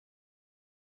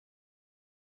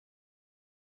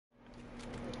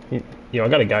Yo, I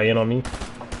got a guy in on me.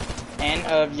 And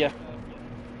of ya.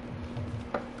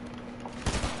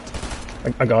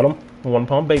 I got him. One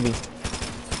pump, baby.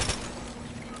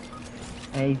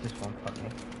 Hey, he just won't fuck me.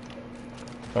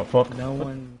 Oh, fuck. No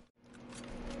one...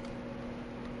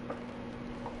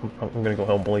 I'm gonna go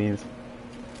help Blaze.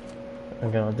 I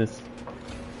got this.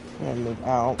 I'm gonna move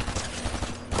out.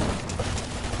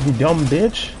 You dumb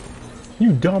bitch!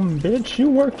 You dumb bitch! You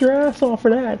worked your ass off for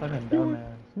that! Fucking dumbass.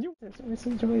 You in a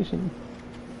situation.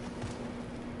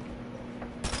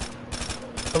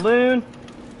 Balloon!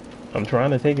 I'm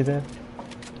trying to take his ass.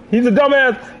 He's a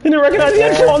dumbass! He didn't recognize the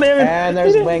actual damage! And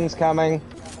there's wings coming.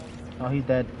 Oh, he's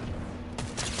dead.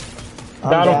 I'm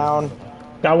Got him. down.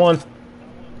 Got one.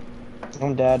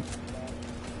 I'm dead.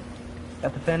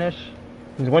 Got the finish.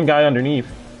 There's one guy underneath.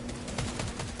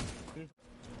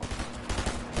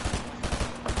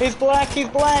 He's black,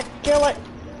 kill it!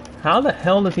 How the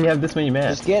hell does he have this many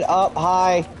mats? Just get up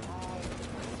high.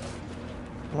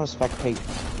 No spectate.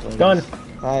 Please. Done.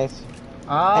 Nice.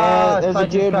 Ah, And there's a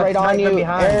dude right on you,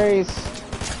 Aries.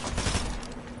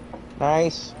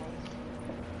 Nice.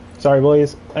 Sorry,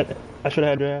 Blaze. I should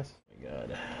have had your ass. Oh my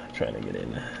god. I'm trying to get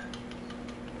in.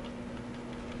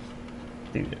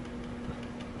 Dude.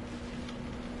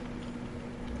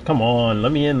 Come on,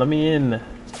 let me in, let me in.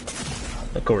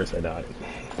 Of course I died.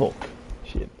 Fuck.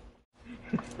 Shit.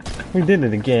 We did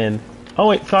it again. Oh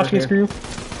wait, flash me screw.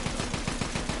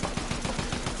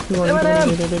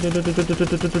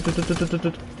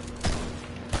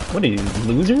 What are you,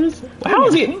 losers? How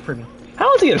is he?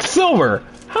 How is he in silver?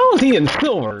 How is he in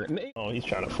silver? Oh, he's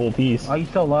trying to full piece. Oh, he's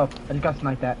so low. I just got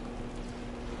sniped at.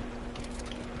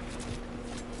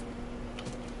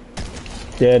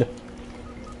 Dead.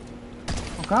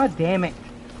 Oh, god damn it.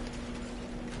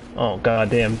 Oh god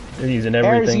damn. They're using Aries,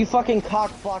 everything. you fucking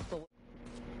cock blocked the...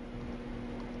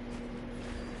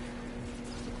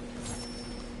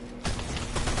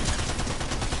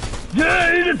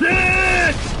 Yeah, he just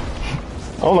hit!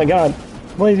 Oh my god.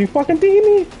 Blaze, you fucking beat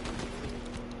me!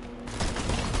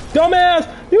 Dumbass!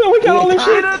 We got all this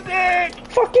shit!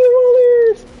 Fuck you,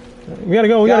 rollers! We gotta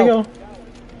go, we gotta go.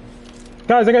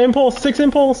 Guys, I got impulse, 6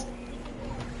 impulse!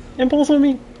 Impulse with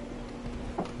me!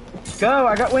 Go,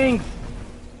 I got wings!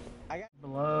 I got...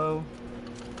 Below.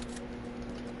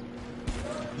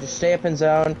 Just stay up in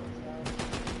zone.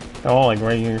 Oh, like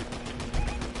right here.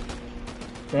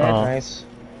 Dead. Oh. Nice.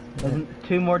 There's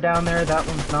 2 more down there. That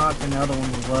one's knocked, and the other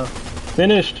one was low.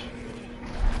 Finished!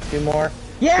 2 more.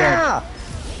 Yeah!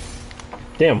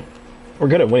 Damn, we're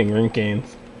good at winning rank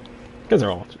games. Because they're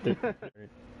all... We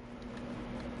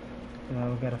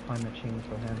gotta find the chains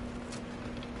for him.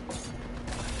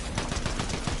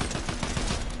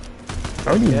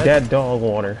 How are you that dog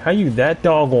water? How you that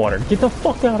dog water? Get the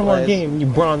fuck out of our Blaze. game, you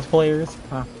bronze players.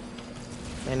 Huh.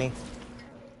 Any.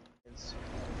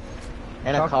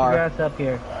 And a Talk car. your ass up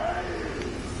here.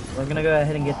 We're gonna go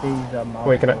ahead and get these models.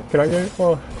 Wait, can I get it?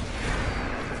 Oh.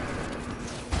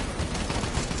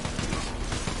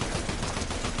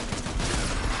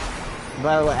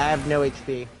 By the way, I have no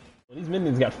HP. These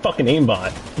minions got fucking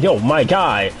aimbot. Yo, my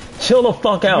guy, chill the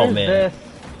fuck out, Here's man. this.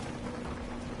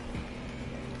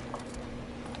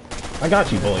 I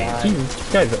got you, boys. Jesus,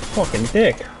 this guy's a fucking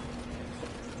dick.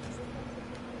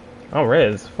 I'll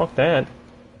res. Fuck that.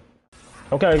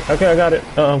 Okay, I got it.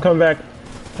 I'm coming back.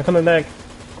 I'm coming back.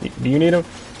 Do you need him?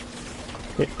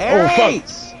 Oh, fuck.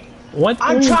 What?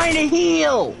 I'm trying to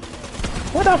heal!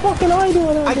 What the fuck can I do?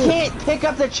 I can't pick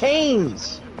up the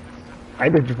chains! I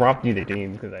just dropped you the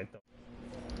team because I thought.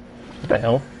 What the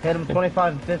hell? Hit him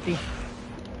 25 and 50.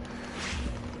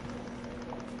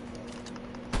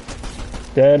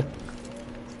 Dead.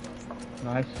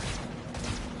 Nice.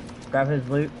 Grab his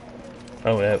loot.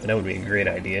 Oh, that would be a great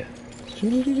idea. Why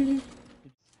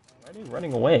are they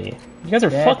running away? You guys are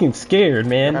fucking scared,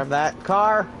 man. Grab that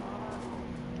car.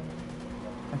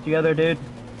 That's the other dude.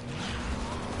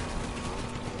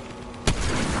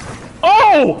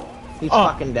 Oh! He's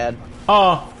fucking dead.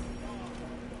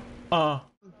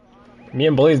 Me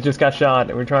and Blaze just got shot.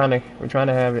 We're trying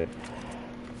to have it.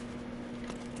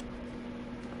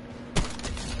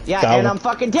 Yeah, and I'm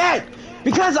fucking dead!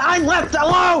 Because I'm left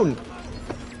alone!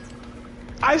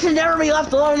 I should never be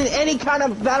left alone in any kind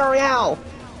of battle royale!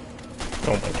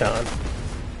 Oh my god.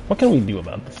 What can we do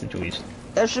about this situation?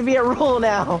 There should be a rule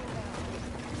now.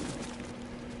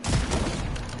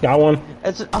 Got one.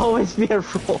 It should always be a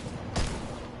rule.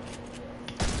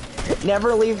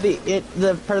 Never leave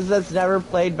the person that's never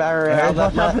played battle royale.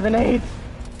 Watch out for the nades.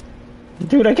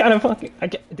 Dude, I kind of fucking. I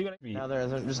can't. Dude, No, there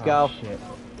isn't. Just go. Shit.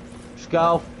 Just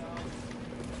go.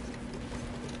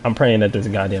 I'm praying that there's a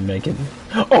goddamn make it.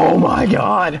 Oh my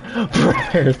god!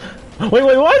 Prayers. Wait,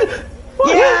 what?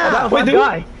 What? Yeah! Wait, dude.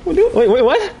 guy. Wait,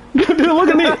 what? Dude, look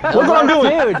at me. Look what I'm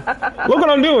doing. Look what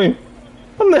I'm doing.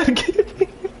 I'm not kidding.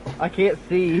 I can't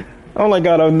see. Oh my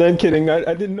god, I'm not kidding.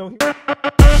 I didn't know.